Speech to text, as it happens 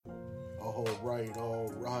All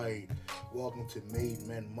right. Welcome to Made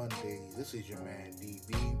Men Mondays. This is your man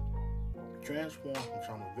DB. Transform from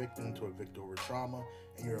trauma victim to a victor over trauma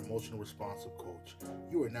and your emotional responsive coach.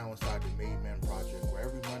 You are now inside the Made Men Project, where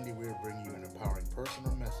every Monday we will bring you an empowering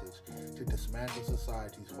personal message to dismantle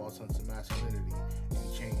society's false sense of masculinity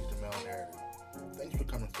and change the male narrative. Thanks for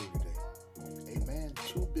coming through today. A man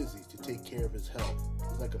too busy to take care of his health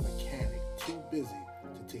is like a mechanic too busy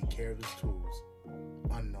to take care of his tools.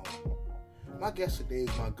 Unknown. My guest today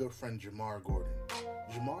is my good friend Jamar Gordon.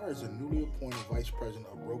 Jamar is a newly appointed Vice President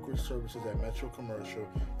of Brokerage Services at Metro Commercial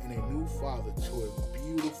and a new father to a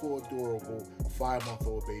beautiful, adorable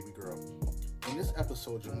 5-month-old baby girl. In this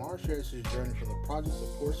episode, Jamar shares his journey from the projects of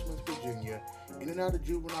Portsmouth, Virginia, in and out of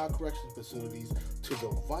juvenile corrections facilities, to the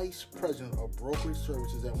Vice President of Brokerage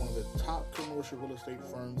Services at one of the top commercial real estate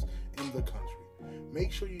firms in the country.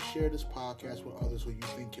 Make sure you share this podcast with others who you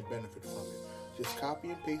think can benefit from it. Just copy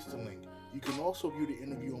and paste the link. You can also view the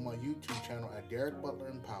interview on my YouTube channel at Derek Butler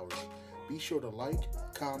Empowers. Be sure to like,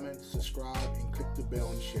 comment, subscribe, and click the bell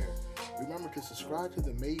and share. Remember to subscribe to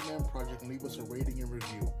the Made Man Project and leave us a rating and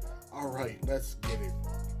review. All right, let's get it.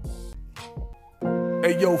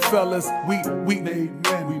 Hey yo, fellas, we made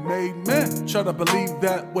men. Try to believe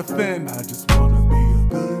that within. I just wanna be a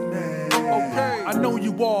good man. Okay, I know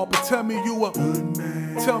you all, but tell me you a good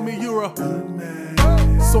man. Tell me you're a good man.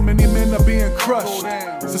 So many men are being crushed.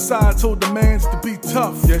 Societal demands to be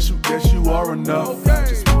tough. Yes, you are enough. Okay. I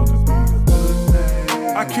just wanna be a good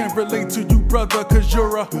man. I can't relate to you, brother, cause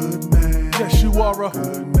you're a good man. Yes, you are a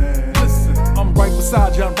good man. Listen, I'm right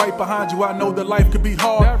beside you, I'm right behind you. I know that life could be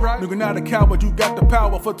hard. That right? You're not a coward, you got the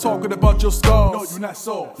power for talking about your scars. No, you're not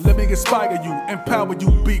so. Let me inspire you, empower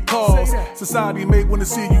you, because society may wanna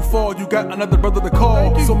see you fall. You got another brother to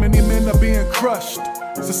call. So many men are being crushed.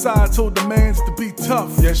 Societal demands to be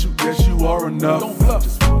tough. Yes, you are enough. Don't bluff.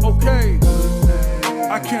 Okay.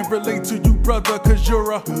 I can't relate to you, brother, cause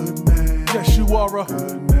you're a good man. Yes, you are a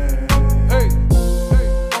good man. Hey,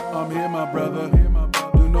 I'm here, my brother.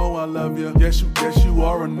 You know I love you. Yes, you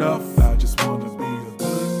are enough. I just wanna be a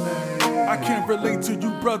good man. I can't relate to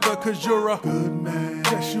you, brother, cause you're a good man.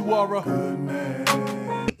 Yes, you are a good man.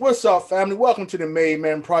 What's up, family? Welcome to the Made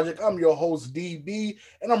Man Project. I'm your host, DB,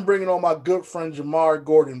 and I'm bringing on my good friend Jamar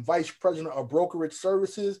Gordon, Vice President of Brokerage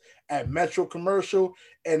Services at Metro Commercial,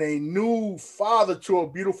 and a new father to a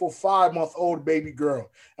beautiful 5-month-old baby girl.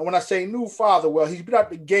 And when I say new father, well, he's been at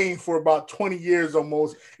the game for about 20 years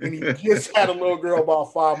almost, and he just had a little girl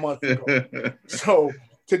about 5 months ago. So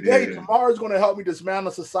today, Jamar is going to help me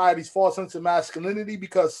dismantle society's false sense of masculinity,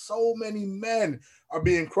 because so many men are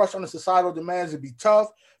being crushed under societal demands to be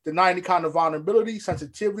tough, deny any kind of vulnerability,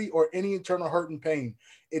 sensitivity, or any internal hurt and pain.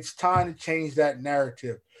 It's time to change that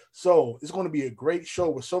narrative. So it's going to be a great show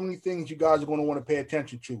with so many things you guys are going to want to pay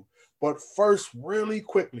attention to. But first, really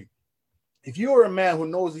quickly, if you are a man who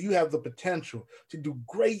knows that you have the potential to do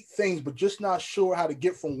great things, but just not sure how to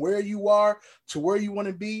get from where you are to where you want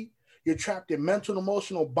to be, you're trapped in mental and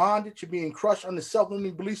emotional bondage, you're being crushed under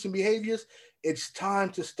self-limiting beliefs and behaviors, it's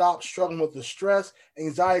time to stop struggling with the stress,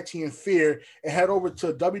 anxiety, and fear, and head over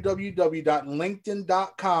to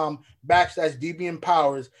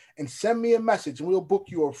www.linkedin.com/dbempowers and send me a message, and we'll book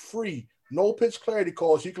you a free no-pitch clarity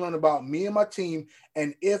call so you can learn about me and my team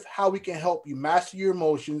and how we can help you master your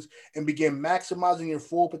emotions and begin maximizing your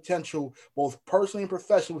full potential, both personally and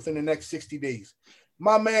professionally, within the next 60 days.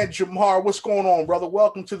 My man, Jamar, what's going on, brother?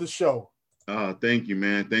 Welcome to the show. Thank you,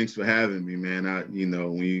 man. Thanks for having me, man.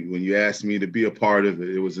 When you asked me to be a part of it,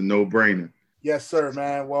 it was a no-brainer. Yes, sir,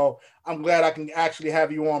 man. Well, I'm glad I can actually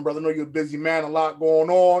have you on, brother. I know you're a busy man, a lot going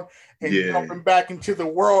on, and you're jumping back into the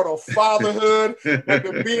world of fatherhood,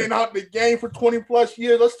 after being out the game for 20 plus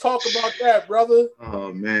years. Let's talk about that, brother.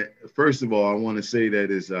 Oh, man. First of all, I want to say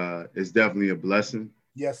that it's definitely a blessing.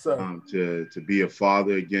 Yes, sir. To be a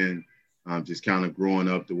father again. Just kind of growing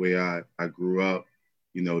up the way I grew up,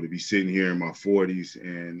 to be sitting here in my 40s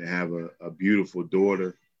and to have a beautiful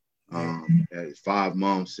daughter at 5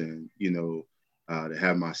 months, and, to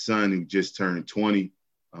have my son who just turned 20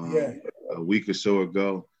 a week or so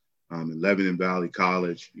ago in Lebanon Valley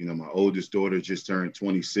College. My oldest daughter just turned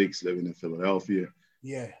 26, living in Philadelphia.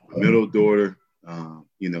 Yeah. My middle daughter,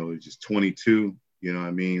 just 22. You know what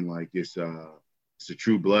I mean? Like it's a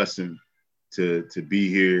true blessing to be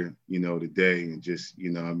here, today, and just,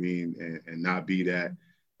 and not be that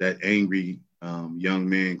angry young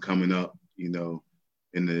man coming up, in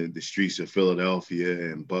the streets of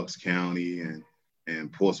Philadelphia and Bucks County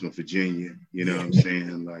and Portsmouth, Virginia. You know what I'm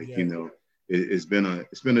saying? Like, it's been a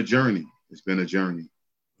journey. It's been a journey.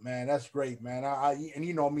 Man, that's great, man. And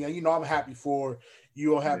you know me, I'm happy for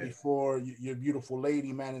you are happy for your beautiful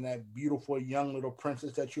lady, man, and that beautiful young little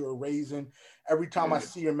princess that you are raising. Every time I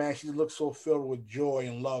see her, man, she looks so filled with joy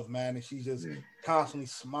and love, man, and she's just constantly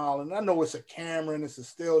smiling. I know it's a camera and it's a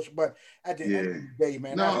still, but at the end of the day,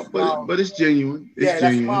 man, no, that smile, but it's genuine. It's that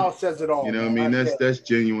genuine. smile says it all, You know man. what I mean? That's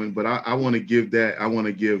genuine. But I want to give that. I want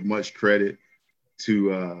to give much credit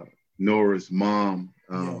to Nora's mom,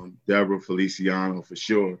 Deborah Feliciano, for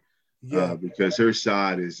sure. Because her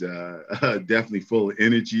side is definitely full of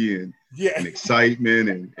energy and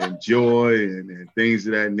excitement and joy and things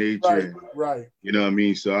of that nature. Right. You know what I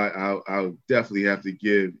mean? So I'll definitely have to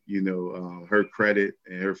give, her credit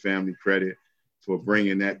and her family credit for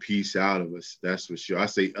bringing that piece out of us. That's for sure. I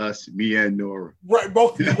say us, me and Nora. Right,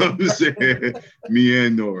 both. You know what I'm saying? Me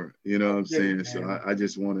and Nora. You know what I'm saying? So I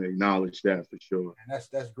just want to acknowledge that for sure. And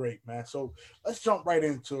that's great, man. So let's jump right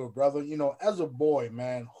into it, brother. As a boy,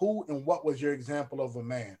 man, who and what was your example of a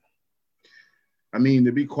man? I mean,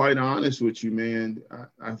 to be quite honest with you, man,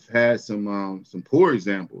 I've had some poor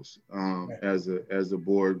examples as a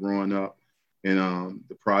boy growing up in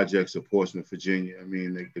the projects of Portsmouth, Virginia. I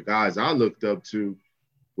mean, the guys I looked up to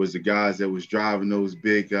was the guys that was driving those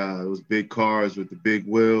big cars with the big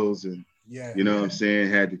wheels and you know what I'm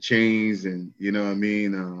saying, had the chains and you know what I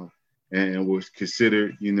mean, and was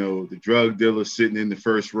considered, the drug dealer sitting in the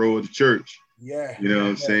first row of the church. Yeah. You know what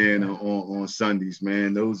I'm saying, on Sundays,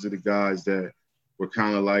 man. Those are the guys that were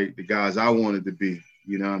kind of like the guys I wanted to be.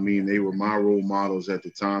 You know what I mean? They were my role models at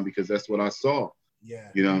the time because that's what I saw. Yeah.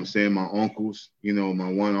 You know what I'm saying? My uncles,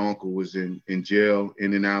 my one uncle was in jail,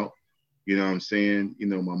 in and out. You know what I'm saying?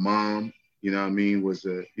 My mom, you know what I mean, was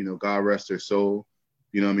God rest her soul,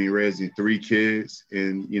 you know what I mean, raising 3 kids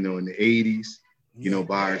in the 80s,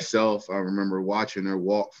 by herself. I remember watching her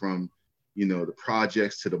walk from, the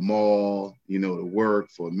projects to the mall, to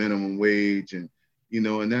work for minimum wage. And,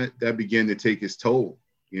 and that began to take its toll,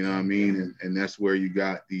 you know what I mean? And that's where you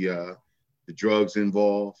got the drugs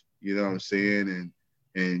involved, you know what I'm saying?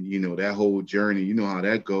 And that whole journey, you know how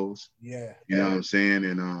that goes. Yeah. You know what I'm saying?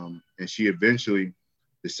 And she eventually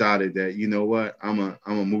decided that, you know what, I'm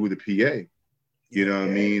a move to PA. You know what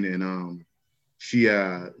I mean? And she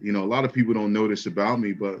a lot of people don't know this about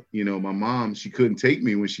me, but my mom, she couldn't take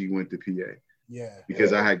me when she went to PA. Yeah.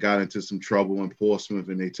 Because I had got into some trouble in Portsmouth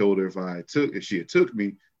and they told her if she had took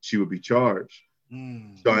me, she would be charged.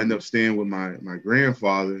 So I ended up staying with my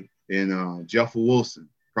grandfather in Jeffrey Wilson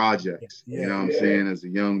projects, you know what I'm saying, as a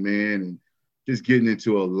young man, and just getting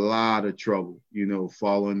into a lot of trouble,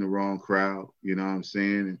 following the wrong crowd, you know what I'm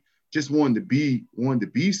saying, and just wanted to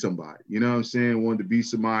be somebody, you know what I'm saying, wanted to be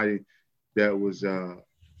somebody that was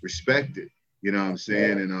respected, you know what I'm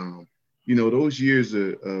saying, and those years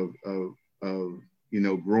of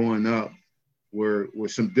growing up were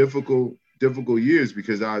some difficult years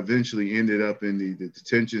because I eventually ended up in the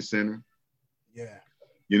detention center. Yeah.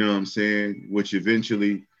 You know what I'm saying? Which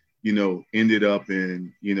eventually, ended up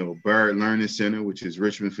in, Barrett Learning Center, which is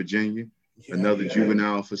Richmond, Virginia, another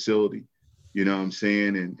juvenile facility, you know what I'm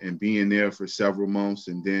saying? And being there for several months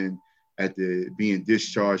and then being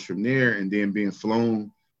discharged from there and then being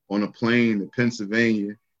flown on a plane to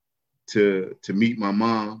Pennsylvania to meet my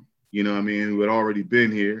mom, you know what I mean, who had already been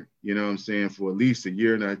here, you know what I'm saying, for at least a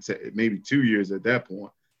year and maybe 2 years at that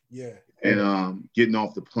point. Yeah. And getting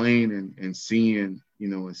off the plane and seeing,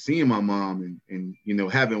 seeing my mom and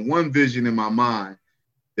having one vision in my mind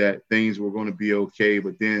that things were going to be okay.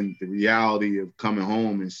 But then the reality of coming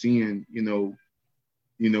home and seeing,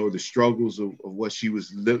 the struggles of what she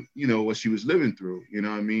was, what she was living through, you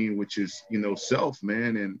know what I mean? Which is, self,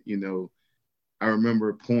 man. And, I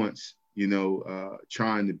remember points,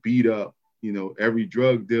 trying to beat up, every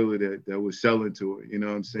drug dealer that was selling to her, you know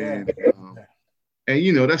what I'm saying?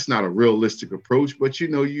 And, that's not a realistic approach, but, you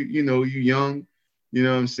young, you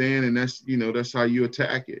know what I'm saying? And that's how you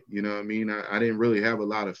attack it. You know what I mean? I didn't really have a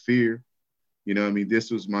lot of fear. You know what I mean?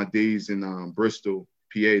 This was my days in Bristol,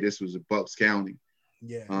 PA. This was Bucks County,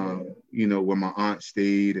 where my aunt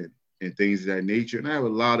stayed and things of that nature. And I have a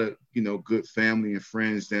lot of, good family and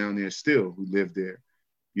friends down there still who live there,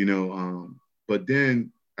 but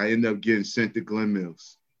then I ended up getting sent to Glen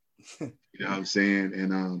Mills, you know what I'm saying?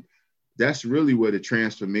 And that's really where the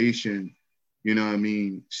transformation, you know what I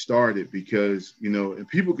mean, started because, and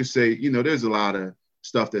people could say, there's a lot of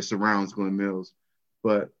stuff that surrounds Glen Mills,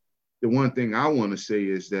 but the one thing I want to say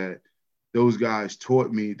is that those guys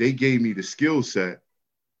taught me, they gave me the skill set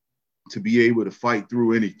to be able to fight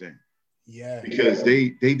through anything. Yeah. Because they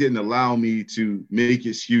didn't allow me to make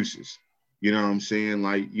excuses. You know what I'm saying?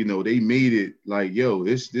 Like, they made it like, yo,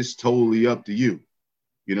 this totally up to you.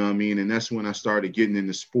 You know what I mean? And that's when I started getting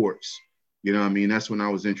into sports. You know what I mean? That's when I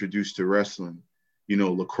was introduced to wrestling.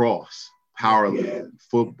 lacrosse, powerlifting,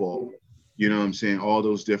 football, you know what I'm saying? All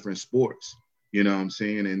those different sports, you know what I'm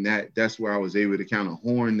saying? And that's where I was able to kind of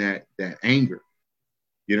horn that anger,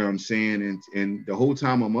 you know what I'm saying? And the whole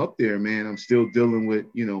time I'm up there, man, I'm still dealing with,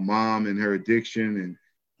 mom and her addiction. And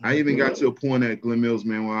I even got to a point at Glen Mills,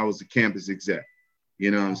 man, where I was a campus exec, you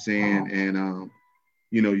know what I'm saying? And,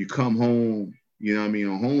 you come home, you know what I mean,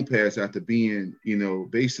 on home pass after being,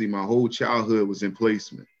 basically my whole childhood was in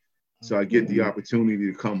placement. So I get the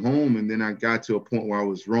opportunity to come home, and then I got to a point where I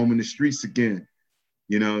was roaming the streets again,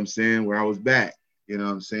 you know what I'm saying, where I was back, you know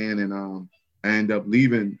what I'm saying? And I ended up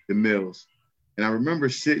leaving the Mills. And I remember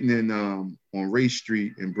sitting on Ray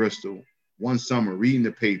Street in Bristol one summer reading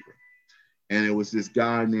the paper. And it was this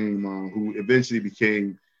guy named who eventually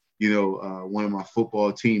became, one of my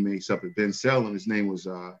football teammates up at Ben Salem. His name was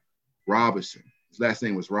Robertson. His last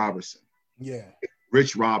name was Robertson. Yeah.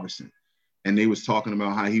 Rich Robertson. And they was talking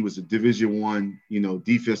about how he was a Division I,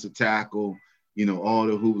 defensive tackle, all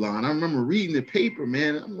the hoopla. And I remember reading the paper,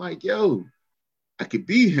 man. I'm like, yo, I could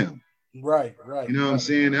be him. Right. You know what I'm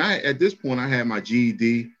saying? At this point, I had my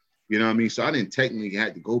GED, you know what I mean? So I didn't technically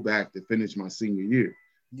have to go back to finish my senior year.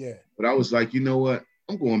 Yeah. But I was like, you know what?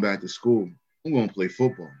 I'm going back to school. I'm going to play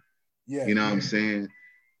football. Yeah. You know what I'm saying?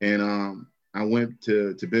 And I went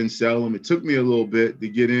to Ben Salem. It took me a little bit to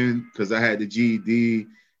get in because I had the GED,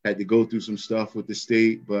 had to go through some stuff with the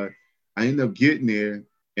state, but I ended up getting there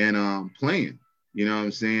and playing, you know what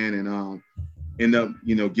I'm saying? And end up,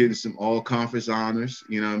 getting some all-conference honors,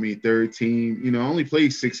 you know what I mean? Third team, I only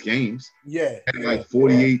played 6 games. Yeah. Had like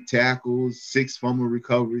 48 tackles, 6 fumble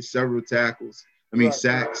recoveries, several tackles.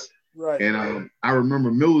 Sacks. Right. And I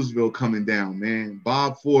remember Millersville coming down, man.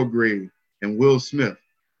 Bob Forgrave and Will Smith.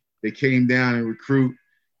 They came down and recruit,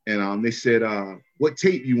 and they said, what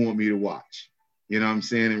tape you want me to watch? You know what I'm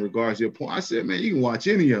saying, in regards to your point. I said, man, you can watch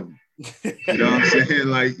any of them. You know what I'm saying?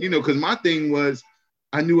 Like, because my thing was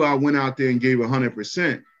I knew I went out there and gave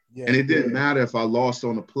 100%. Yeah, and it didn't matter if I lost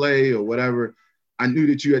on a play or whatever. I knew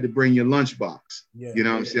that you had to bring your lunchbox. Yeah, you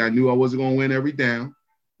know what I'm saying? I knew I wasn't going to win every down.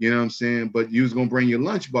 You know what I'm saying? But you was going to bring your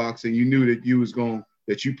lunchbox, and you knew that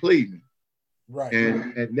that you played me. Right.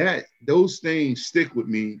 And those things stick with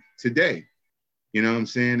me today. You know what I'm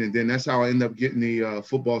saying? And then that's how I end up getting the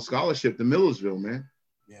football scholarship to Millersville, man.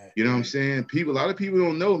 Yeah. You know what I'm saying? A lot of people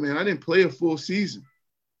don't know, man. I didn't play a full season.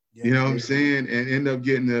 Yeah, you know what I'm saying? And end up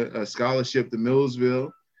getting a scholarship to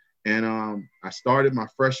Millersville. And I started my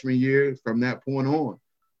freshman year from that point on.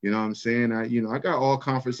 You know what I'm saying? I got all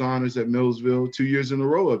conference honors at Millersville 2 years in a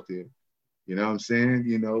row up there. You know what I'm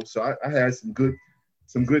saying? So I had some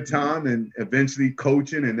good time and eventually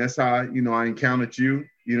coaching. And that's how, I encountered you,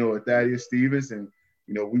 at Thaddeus Stevens. And,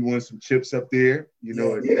 we won some chips up there, at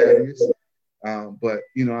Thaddeus. But,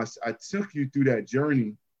 I took you through that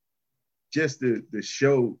journey just to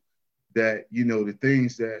show that, the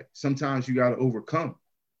things that sometimes you got to overcome.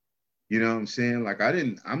 You know what I'm saying? Like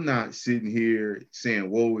I'm not sitting here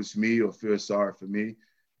saying, woe is me or feel sorry for me.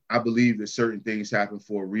 I believe that certain things happen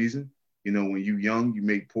for a reason. When you're young, you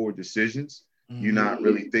make poor decisions. Mm-hmm. You're not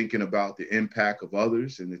really thinking about the impact of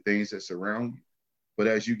others and the things that surround you. But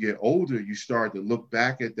as you get older, you start to look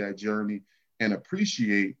back at that journey and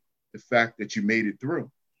appreciate the fact that you made it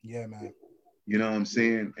through. Yeah, man. You know what I'm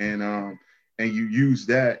saying? And you use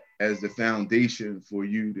that as the foundation for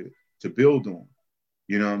you to build on.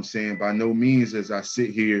 You know what I'm saying? By no means as I sit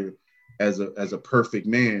here as a perfect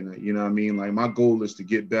man, you know what I mean? Like my goal is to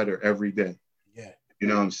get better every day. Yeah. You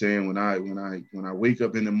know what I'm saying? When I wake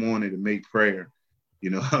up in the morning to make prayer, you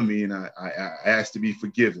know what I mean? I ask to be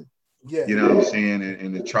forgiven. Yeah. You know what I'm saying?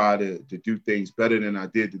 And to try to do things better than I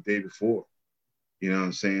did the day before. You know what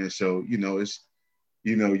I'm saying? So, it's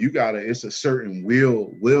it's a certain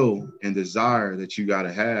will and desire that you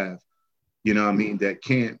gotta have, you know what I mean, that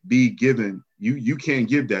can't be given. You can't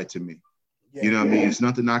give that to me. Yeah, you know what I mean? It's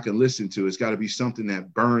nothing I can listen to. It's got to be something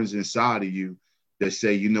that burns inside of you that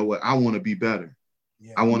say, you know what, I want to be better.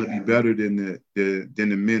 Yeah, I want to be better than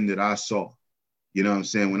the men that I saw. You know what I'm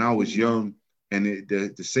saying? When I was young, and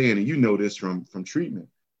the saying, and you know this from treatment,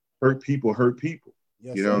 hurt people hurt people.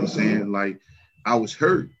 Yes, you know what I'm saying? Like I was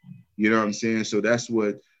hurt. You know what I'm saying? So that's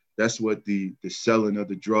what the selling of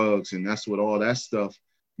the drugs, and that's what all that stuff,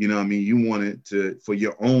 you know what I mean? You want it for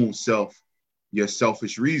your own self, your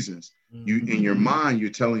selfish reasons. You in your mind, you're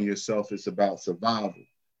telling yourself it's about survival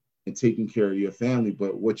and taking care of your family.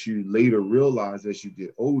 But what you later realize as you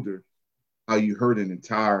get older, how you hurt an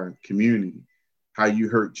entire community, how you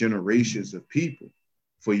hurt generations of people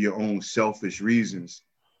for your own selfish reasons,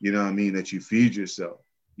 you know what I mean, that you feed yourself.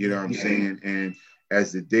 You know what I'm saying? And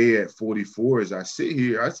as the day at 44, as I sit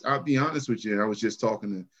here, I'll be honest with you, and I was just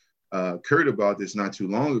talking Kurt about this not too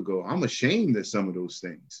long ago. I'm ashamed of some of those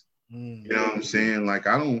things. You know what I'm saying? Like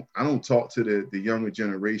I don't talk to the younger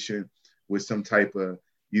generation with some type of,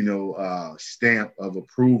 stamp of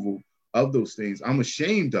approval of those things. I'm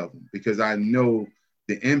ashamed of them because I know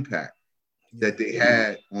the impact that they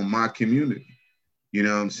had on my community. You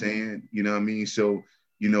know what I'm saying? You know what I mean? So,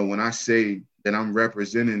 when I say that I'm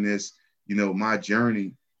representing this, my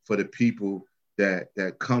journey for the people that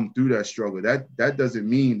come through that struggle, that doesn't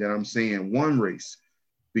mean that I'm saying one race,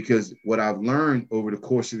 because what I've learned over the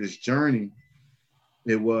course of this journey,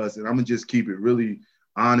 and I'm gonna just keep it really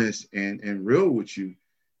honest and real with you,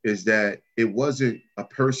 is that it wasn't a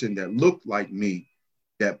person that looked like me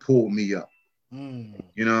that pulled me up. You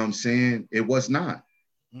know what I'm saying? It was not.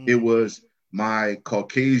 It was my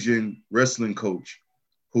Caucasian wrestling coach,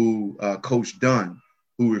 who Coach Dunn,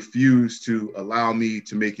 who refused to allow me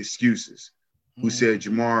to make excuses, who said,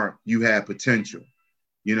 Jamar, you had potential.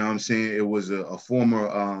 You know what I'm saying? It was a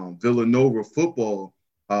former Villanova football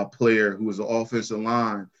player who was an offensive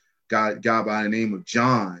line guy by the name of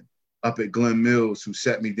John up at Glen Mills, who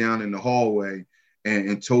sat me down in the hallway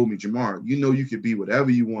and told me, Jamar, you could be whatever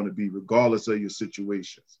you want to be, regardless of your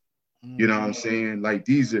situations. You know what I'm saying? Like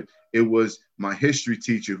it was my history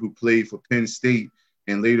teacher who played for Penn State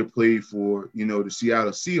and later played for, the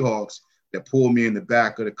Seattle Seahawks, that pulled me in the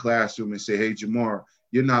back of the classroom and said, hey, Jamar,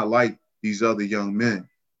 you're not like these other young men.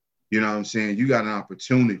 You know what I'm saying? You got an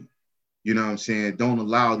opportunity. You know what I'm saying? Don't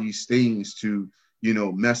allow these things to,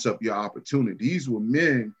 mess up your opportunity. These were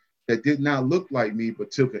men that did not look like me,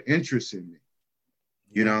 but took an interest in me.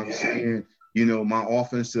 You know what I'm saying? My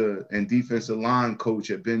offensive and defensive line coach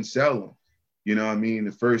at Ben Salem, you know what I mean?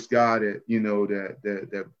 The first guy that,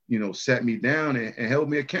 that sat me down and held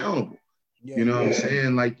me accountable. You know what I'm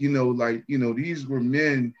saying? These were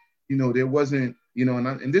men, there wasn't,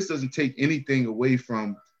 and this doesn't take anything away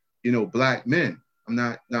from, Black men. I'm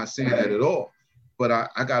not saying that at all. But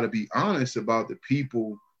I got to be honest about the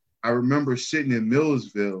people. I remember sitting in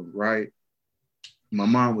Millersville, right? My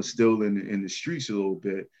mom was still in the streets a little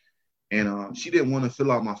bit. And she didn't want to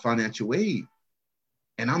fill out my financial aid.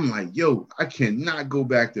 And I'm like, yo, I cannot go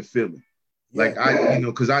back to Philly. Like,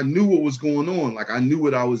 because I knew what was going on. Like, I knew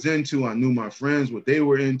what I was into. I knew my friends, what they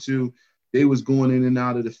were into. They was going in and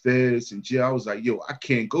out of the feds and jail. I was like, yo, I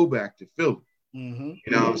can't go back to Philly. You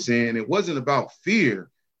know what I'm saying? It wasn't about fear.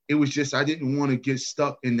 It was just I didn't want to get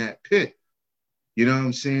stuck in that pit. You know what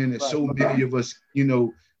I'm saying? There's so many of us,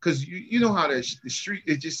 because you know how the street,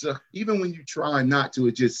 it just, even when you try not to,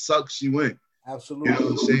 it just sucks you in. Absolutely. You know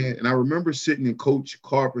what I'm saying? And I remember sitting in Coach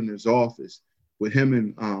Carpenter's office with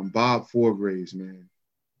him and Bob Fourgraves, man.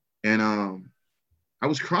 And I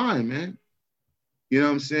was crying, man. You know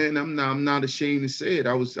what I'm saying? I'm not ashamed to say it.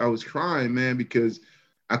 I was crying, man, because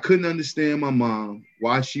I couldn't understand my mom,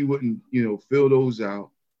 why she wouldn't, fill those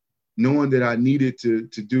out, knowing that I needed to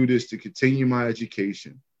do this to continue my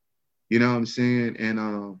education. You know what I'm saying?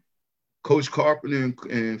 And Coach Carpenter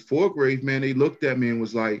and Fourgrave, man, they looked at me and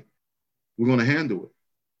was like, we're going to handle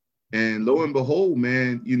it. And lo and behold,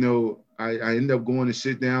 man, I ended up going to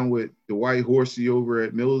sit down with the White Horsey over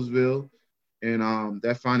at Millersville and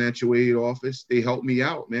that financial aid office. They helped me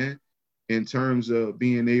out, man, in terms of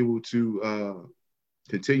being able to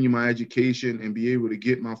continue my education and be able to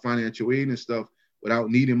get my financial aid and stuff without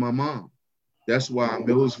needing my mom. That's why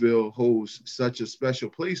Millersville holds such a special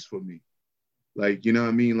place for me. Like, you know what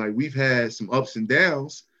I mean? Like, we've had some ups and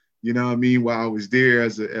downs, you know what I mean, while I was there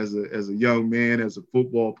as a young man, as a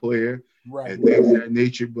football player, and things of that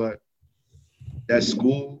nature. But that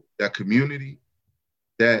school, that community,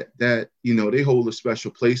 that they hold a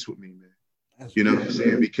special place with me, man. You know what I'm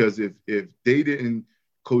saying? Because if they didn't,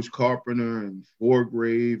 Coach Carpenter and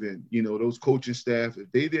Fourgrave and, those coaching staff,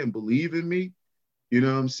 if they didn't believe in me, you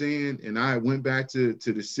know what I'm saying? And I went back to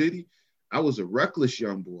the city, I was a reckless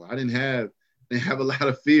young boy. I didn't have a lot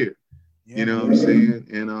of fear, you know what I'm saying?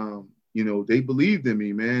 And, they believed in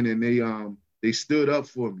me, man. And they stood up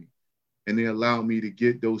for me and they allowed me to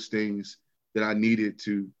get those things that I needed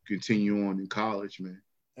to continue on in college, man.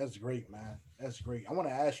 That's great, man. That's great. I want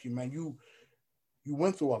to ask you, man, you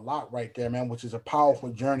went through a lot right there, man, which is a powerful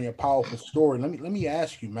journey, a powerful story. Let me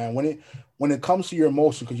ask you, man, when it comes to your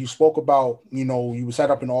emotion, because you spoke about, you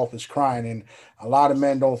sat up in the office crying, and a lot of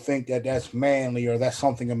men don't think that that's manly or that's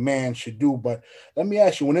something a man should do. But let me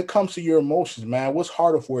ask you, when it comes to your emotions, man, what's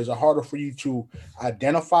harder for you? Is it harder for you to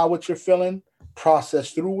identify what you're feeling,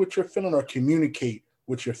 process through what you're feeling, or communicate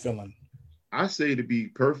what you're feeling? I say, to be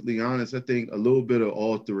perfectly honest, I think a little bit of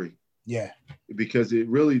all three. Yeah. Because it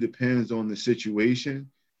really depends on the situation,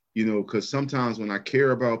 because sometimes when I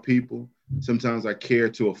care about people, sometimes I care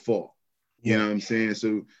to a fault. You know what I'm saying?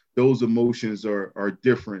 So those emotions are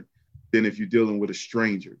different than if you're dealing with a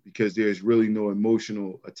stranger, because there's really no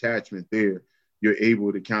emotional attachment there. You're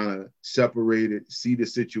able to kind of separate it, see the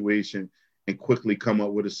situation, and quickly come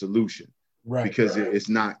up with a solution, Right. because it's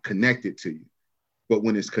not connected to you. But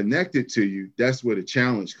when it's connected to you, that's where the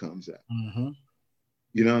challenge comes at. Mm-hmm.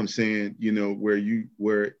 You know what I'm saying? You know,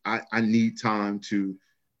 where I need time to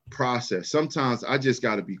process. Sometimes I just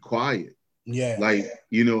got to be quiet. Yeah. Like,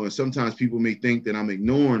 you know, and sometimes people may think that I'm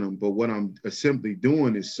ignoring them, but what I'm simply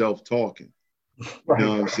doing is self-talking. Right. You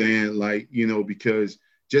know what I'm saying? Like, you know, because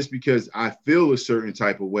just because I feel a certain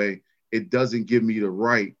type of way, it doesn't give me the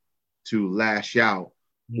right to lash out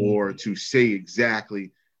or to say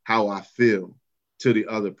exactly how I feel to the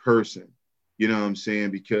other person. You know what I'm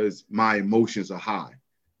saying? Because my emotions are high.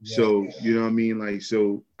 Yeah. So, you know what I mean? Like,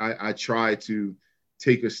 so I try to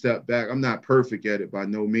take a step back. I'm not perfect at it by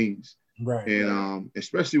no means. Right. And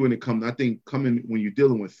especially when it comes, I think when you're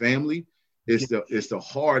dealing with family, it's the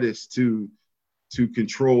hardest to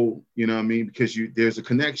control, you know what I mean? Because there's a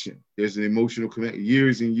connection, there's an emotional connection,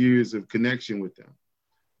 years and years of connection with them.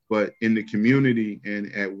 But in the community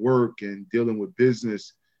and at work and dealing with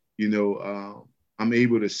business, you know, I'm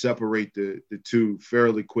able to separate the two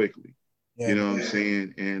fairly quickly. Yeah. You know what I'm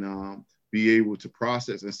saying? And be able to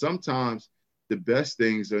process. And sometimes the best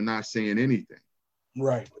things are not saying anything.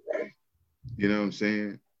 Right. You know what I'm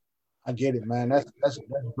saying? I get it, man. That's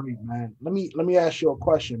great, man. Let me ask you a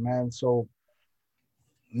question, man. So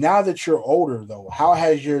now that you're older, though, how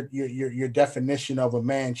has your definition of a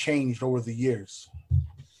man changed over the years?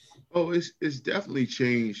 Oh, it's definitely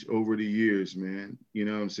changed over the years, man. You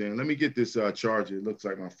know what I'm saying? Let me get this charger. It looks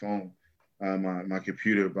like my phone, my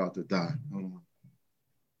computer about to die. Hold on.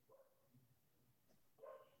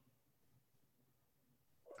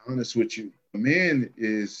 Honest with you, a man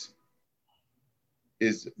is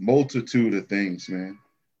multitude of things, man.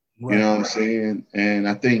 Right. You know what I'm saying? And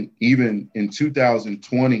I think even in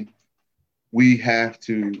 2020, we have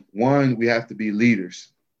to be leaders.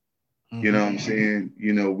 Mm-hmm. You know what I'm saying?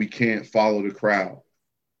 You know, we can't follow the crowd,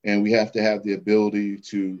 and we have to have the ability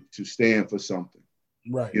to stand for something.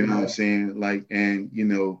 Right. You know what I'm saying? Like, and you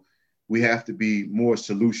know, we have to be more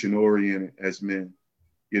solution oriented as men.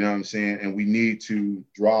 You know what I'm saying? And we need to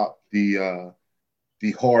drop the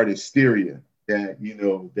hard hysteria that, you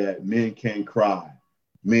know, that men can't cry,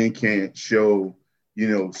 men can't show, you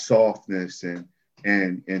know, softness and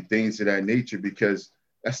things of that nature, because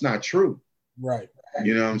that's not true. Right.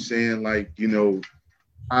 You know what I'm saying? Like, you know,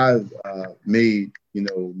 I've made, you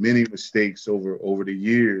know, many mistakes over the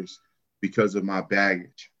years because of my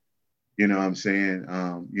baggage. You know what I'm saying?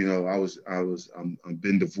 You know, I'm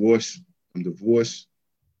been divorced. I'm divorced.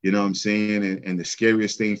 You know what I'm saying? And the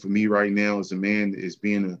scariest thing for me right now as a man is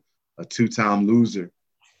being a two-time loser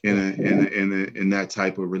in that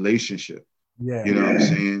type of relationship. Yeah. You know what I'm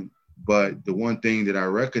saying? But the one thing that I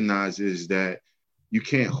recognize is that you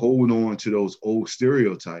can't hold on to those old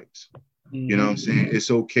stereotypes. Mm-hmm. You know what I'm saying? It's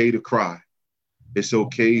okay to cry. It's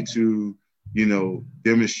okay to, you know,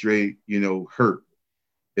 demonstrate, you know, hurt.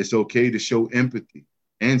 It's okay to show empathy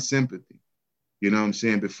and sympathy. You know what I'm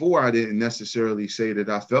saying? Before, I didn't necessarily say that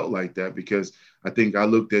I felt like that, because I think I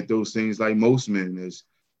looked at those things like most men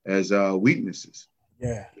as weaknesses.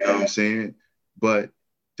 Yeah. You know what I'm saying? But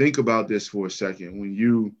think about this for a second.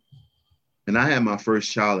 And I had my first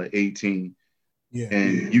child at 18. Yeah.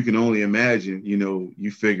 And you can only imagine, you know,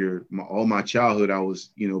 you figure all my childhood, I was,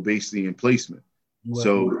 you know, basically in placement. Right.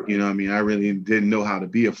 So, you know what I mean? I really didn't know how to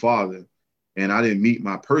be a father. And I didn't meet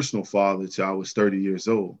my personal father till I was 30 years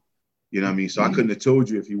old. You know what I mean? So I couldn't have told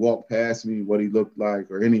you if he walked past me, what he looked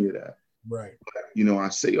like or any of that. Right. But, you know, I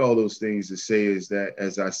say all those things to say is that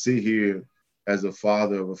as I sit here as a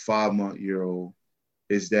father of a 5-month-old,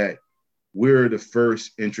 is that we're the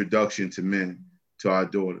first introduction to men to our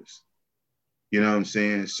daughters. You know what I'm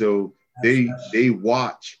saying? So they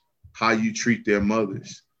watch how you treat their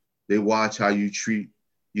mothers. They watch how you treat,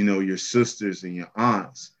 you know, your sisters and your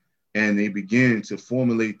aunts. And they begin to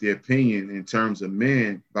formulate their opinion in terms of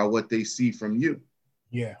men by what they see from you.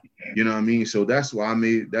 Yeah. You know what I mean? So that's why I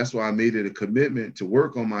made it a commitment to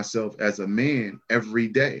work on myself as a man every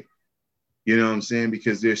day. You know what I'm saying?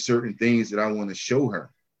 Because there's certain things that I want to show her.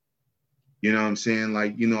 You know what I'm saying?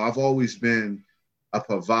 Like, you know, I've always been a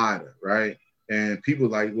provider, right? And people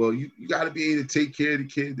like, well, you got to be able to take care of the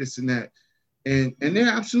kid, this and that. And they're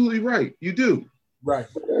absolutely right. You do. Right.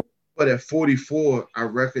 But at 44, I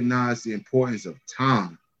recognize the importance of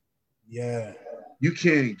time. Yeah. You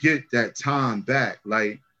can't get that time back.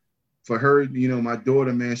 Like for her, you know, my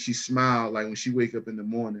daughter, man, she smiled like when she wake up in the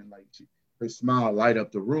morning, like her smile light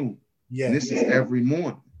up the room. Yeah. And this is every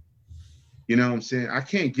morning. You know what I'm saying? I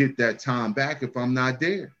can't get that time back if I'm not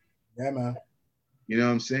there. Yeah, man. You know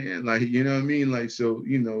what I'm saying? Like, you know what I mean? Like, so,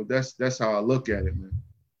 you know, that's how I look at it, man.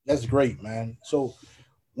 That's great, man. So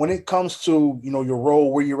when it comes to, your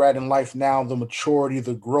role, where you're at in life now, the maturity,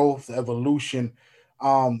 the growth, the evolution,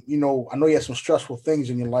 I know you had some stressful things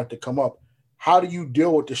in your life to come up. How do you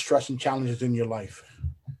deal with the stress and challenges in your life?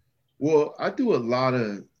 Well, I do a lot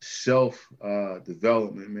of self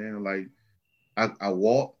development, man. Like I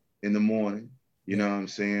walk in the morning, you Yeah. know what I'm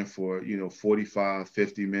saying, for, 45,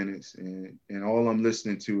 50 minutes. And all I'm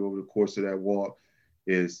listening to over the course of that walk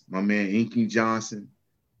is my man Inky Johnson,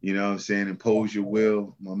 you know what I'm saying, Impose Your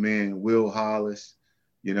Will, my man Will Hollis,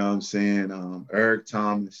 you know what I'm saying, Eric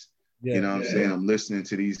Thomas, you Yeah. know what I'm saying. I'm listening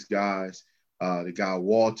to these guys, the guy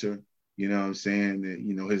Walter, you know what I'm saying, that,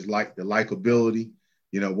 his the likability,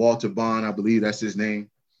 Walter Bond, I believe that's his name,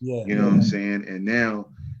 Yeah. you know what I'm saying. And now,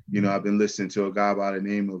 I've been listening to a guy by the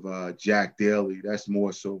name of Jack Daly. That's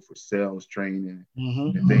more so for sales training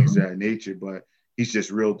and things of that nature, but he's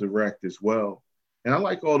just real direct as well. And I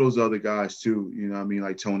like all those other guys too, you know what I mean,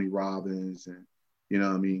 like Tony Robbins and, you know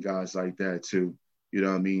what I mean, guys like that too, you know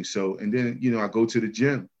what I mean? So, and then, I go to the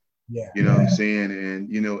gym, Yeah. you know what I'm saying?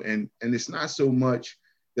 And, and it's not so much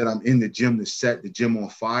that I'm in the gym to set the gym on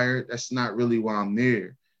fire. That's not really why I'm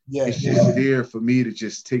there. Yeah. It's just there for me to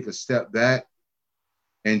just take a step back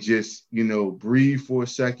and just, breathe for a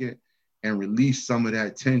second and release some of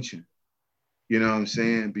that tension. You know what I'm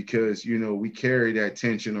saying? Because, we carry that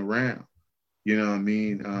tension around, you know what I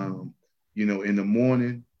mean? In the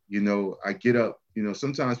morning, I get up,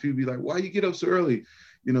 sometimes people be like, why you get up so early?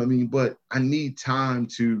 You know what I mean? But I need time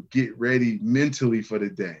to get ready mentally for the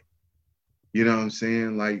day. You know what I'm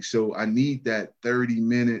saying? Like, so I need that 30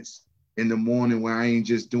 minutes in the morning where I ain't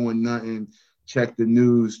just doing nothing, check the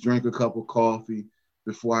news, drink a cup of coffee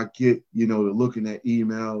before I get, to looking at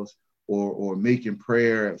emails or making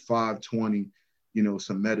prayer at 5:20,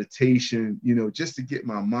 some meditation, just to get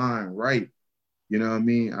my mind right. You know what I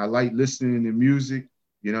mean? I like listening to music.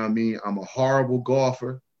 You know what I mean? I'm a horrible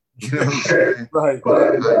golfer. You know what I'm saying? Right.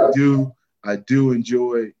 But I do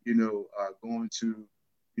enjoy, going to,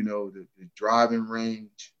 the driving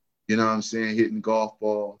range. You know what I'm saying? Hitting golf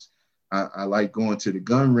balls. I like going to the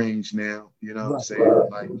gun range now. You know what I'm saying?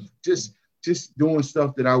 Like just doing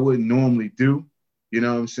stuff that I wouldn't normally do. You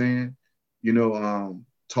know what I'm saying?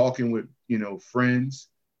 Talking with, friends.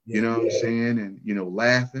 Yeah. You know what I'm saying? And,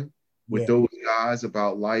 laughing with those guys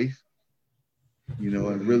about life,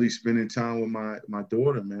 and really spending time with my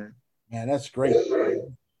daughter, man. Man, that's great.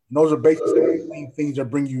 And those are basically the same things that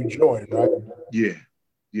bring you joy, right? Yeah,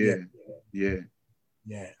 Yeah. yeah, yeah.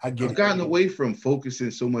 Yeah. I get I've it. gotten away from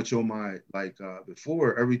focusing so much on my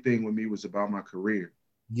before everything with me was about my career.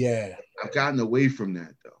 Yeah. I've gotten away from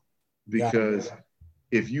that though, Got it. because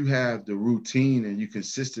if you have the routine and you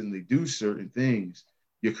consistently do certain things,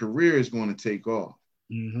 your career is going to take off.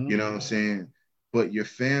 You know what I'm saying? But your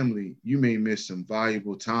family, you may miss some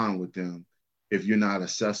valuable time with them if you're not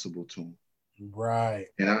accessible to them. Right.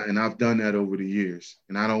 And I've done that over the years,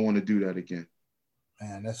 and I don't want to do that again.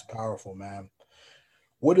 Man, that's powerful, man.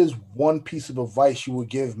 What is one piece of advice you would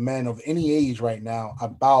give men of any age right now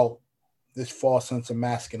about this false sense of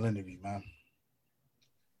masculinity, man?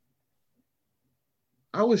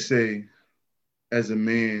 I would say, as a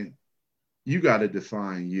man, you got to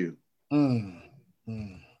define you. Mm.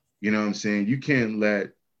 Mm. You know what I'm saying? You can't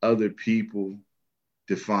let other people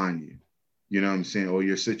define you. You know what I'm saying? Or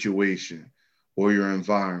your situation or your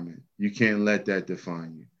environment. You can't let that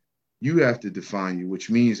define you. You have to define you, which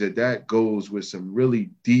means that goes with some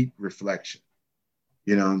really deep reflection.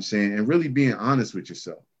 You know what I'm saying? And really being honest with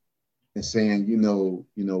yourself and saying,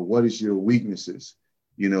 what is your weaknesses?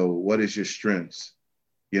 What is your strengths?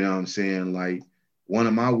 You know what I'm saying? Like, one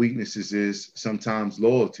of my weaknesses is sometimes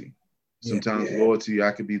loyalty. Sometimes loyalty,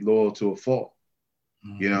 I could be loyal to a fault.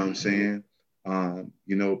 You know what I'm saying?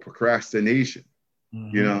 Procrastination.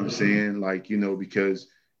 You know what I'm saying? Like, because,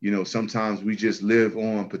 sometimes we just live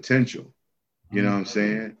on potential. You know what I'm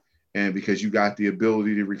saying? And because you got the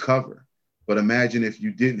ability to recover. But imagine if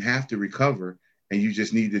you didn't have to recover and you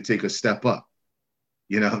just need to take a step up.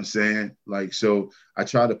 You know what I'm saying? Like, so I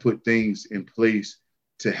try to put things in place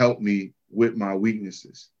to help me with my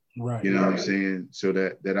weaknesses. Right. You know what I'm saying? So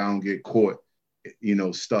that I don't get caught,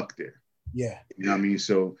 stuck there. Yeah. You know what I mean?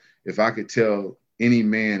 So if I could tell any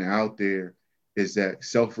man out there, is that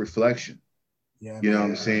self-reflection. Yeah. You know what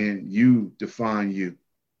I'm saying? You define you.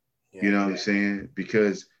 Yeah. You know what I'm saying?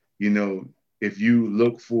 Because, if you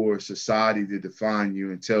look for society to define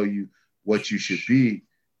you and tell you what you should be,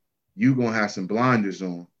 you're going to have some blinders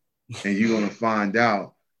on, and you're going to find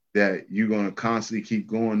out that you're going to constantly keep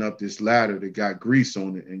going up this ladder that got grease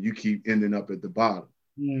on it, and you keep ending up at the bottom.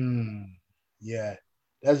 Yeah,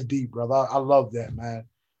 that's deep, brother. I love that, man.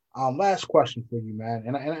 Last question for you, man.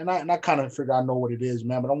 And I kind of figure I know what it is,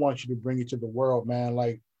 man, but I want you to bring it to the world, man.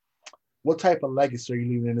 Like, what type of legacy are you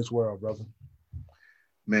leaving in this world, brother?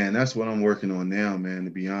 Man, that's what I'm working on now, man,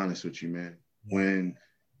 to be honest with you, man. Yeah.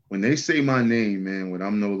 When they say my name, man, when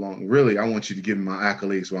I'm no longer really, I want you to give me my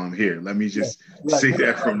accolades while I'm here. Let me just say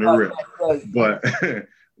that from the rip. But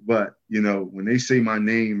but you know, when they say my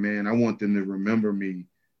name, man, I want them to remember me,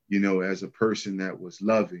 you know, as a person that was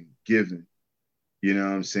loving, giving. You know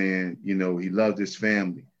what I'm saying? You know, he loved his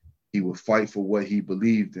family. He would fight for what he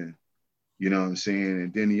believed in. You know what I'm saying?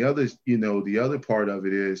 And then the other, you know, the other part of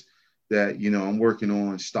it is that, you know, I'm working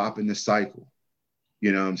on stopping the cycle.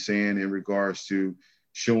 You know what I'm saying? In regards to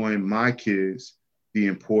showing my kids the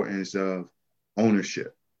importance of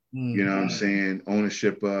ownership. You know what I'm saying?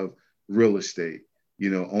 Ownership of real estate, you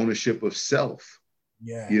know, ownership of self.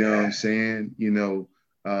 Yeah. You know what I'm saying? You know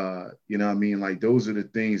what I mean? Like those are the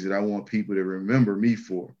things that I want people to remember me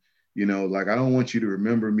for. You know, like I don't want you to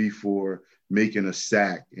remember me for making a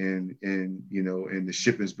sack and you know, in the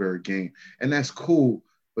Shippensburg game. And that's cool,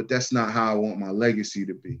 but that's not how I want my legacy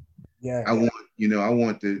to be. Yeah. I want, you know, I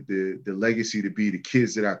want the legacy to be the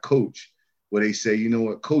kids that I coach, where they say, you know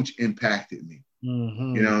what, coach impacted me. You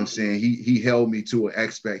know what I'm saying? He held me to an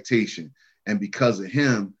expectation. And because of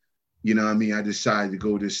him, you know what I mean, I decided to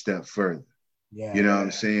go this step further. Yeah. You know what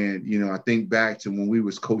I'm saying? You know, I think back to when we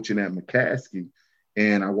was coaching at McCaskey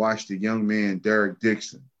and I watched a young man, Derek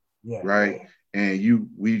Dixon, right? And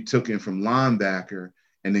we took him from linebacker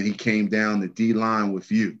and then he came down the D line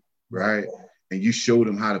with you, right? And you showed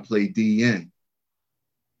him how to play DN.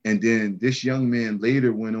 And then this young man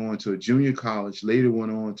later went on to a junior college, later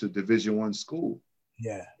went on to Division I school.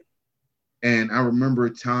 Yeah. And I remember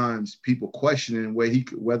times people questioning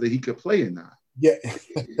whether he could play or not. Yeah.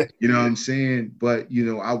 You know what I'm saying? But, you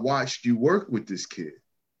know, I watched you work with this kid.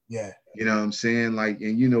 Yeah. You know what I'm saying? Like,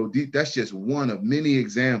 and, you know, that's just one of many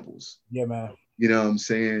examples. Yeah, man. You know what I'm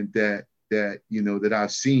saying? That, you know, that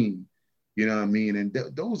I've seen, you know what I mean? And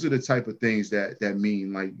those are the type of things that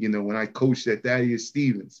mean, like, you know, when I coached at Thaddeus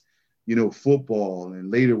Stevens, you know, football and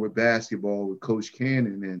later with basketball with Coach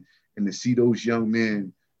Cannon and to see those young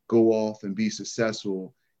men go off and be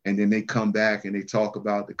successful. And then they come back and they talk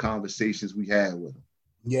about the conversations we had with them.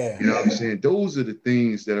 Yeah. You know what I'm saying? Those are the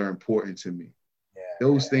things that are important to me. Yeah.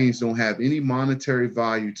 Those things don't have any monetary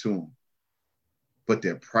value to them, but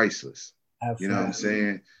they're priceless. Absolutely. You know what I'm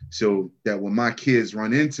saying? So that when my kids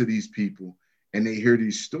run into these people and they hear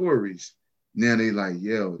these stories, now they like,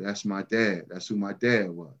 yo, that's my dad. That's who my dad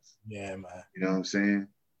was. Yeah, man. You know what I'm saying?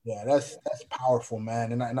 Yeah, that's powerful,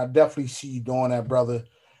 man. And I definitely see you doing that, brother.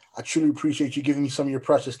 I truly appreciate you giving me some of your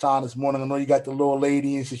precious time this morning. I know you got the little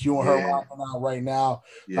lady, and since you and her rocking out right now,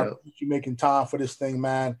 I appreciate you making time for this thing,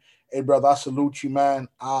 man. Hey, brother, I salute you, man.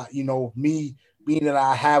 You know, me being that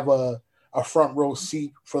I have a front row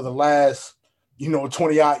seat for the last, you know,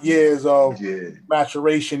 20 odd years of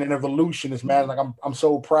maturation and evolution, is man. Like I'm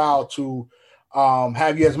so proud to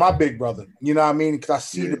have you as my big brother. You know what I mean? Because I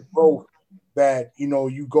see the growth that, you know,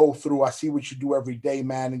 you go through. I see what you do every day,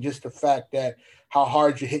 man. And just the fact that how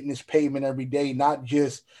hard you're hitting this pavement every day, not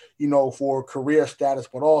just, you know, for career status,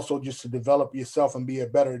 but also just to develop yourself and be a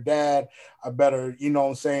better dad, a better, you know what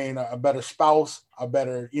I'm saying, a better spouse, a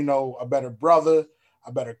better, you know, a better brother,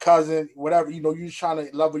 a better cousin, whatever, you know, you're just trying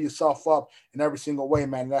to level yourself up in every single way,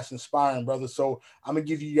 man. And that's inspiring, brother. So I'm going to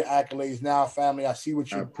give you your accolades now, family. I see what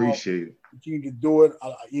you're doing. I appreciate it. Continue to do it.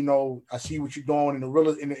 You know, I see what you're doing in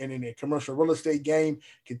the commercial real estate game.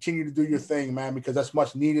 Continue to do your thing, man, because that's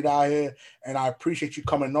much needed out here. And I appreciate you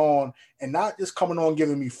coming on and not just coming on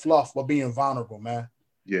giving me fluff, but being vulnerable, man.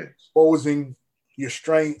 Yeah. Exposing your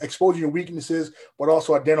strength, exposing your weaknesses, but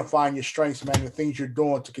also identifying your strengths, man, the things you're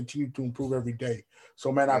doing to continue to improve every day.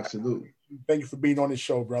 So, man, absolutely. Thank you for being on this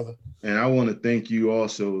show, brother. And I want to thank you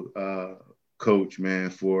also, Coach, man,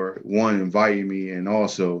 for inviting me, and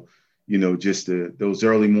also, you know, just those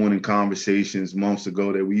early morning conversations months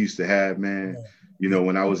ago that we used to have, man. Yeah. You know,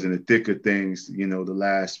 when I was in the thick of things, you know, the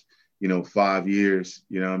last, you know, 5 years,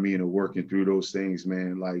 you know what I mean, of working through those things,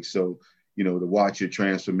 man. Like, so, you know, to watch your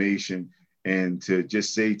transformation and to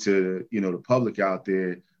just say to, you know, the public out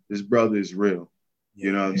there, this brother is real.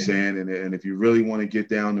 You know what I'm saying? And if you really want to get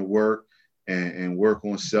down to work and work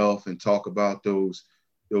on self and talk about those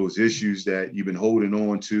issues that you've been holding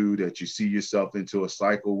on to, that you see yourself into a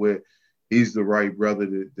cycle with, he's the right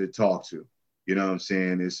brother to talk to. You know what I'm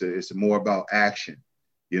saying? It's more about action.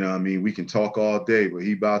 You know what I mean? We can talk all day, but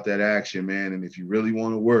he about that action, man. And if you really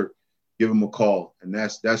want to work, give him a call. And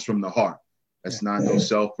that's from the heart. That's not no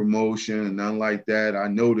self-promotion and nothing like that. I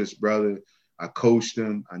know this brother. I coached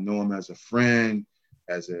him. I know him as a friend,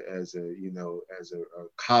 as a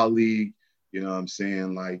colleague. You know what I'm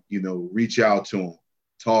saying? Like, you know, reach out to him,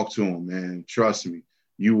 talk to him, man. Trust me,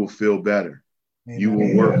 you will feel better. Amen. You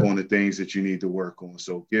will work on the things that you need to work on.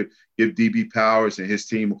 So give DB Powers and his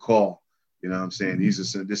team a call. You know what I'm saying? This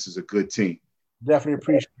is a good team. Definitely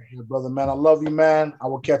appreciate it, brother, man. I love you, man. I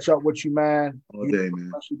will catch up with you, man. All day, man.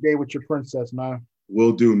 Special day with your princess, man.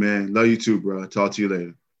 Will do, man. Love you too, bro. Talk to you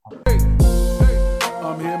later.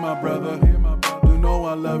 I'm here, my brother. You know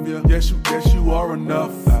I love you. Yes, you are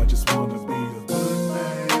enough. I just want to be a good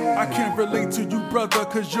man. I can't relate to you, brother,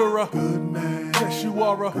 cause you're a good man. Yes, you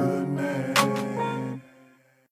are a good man.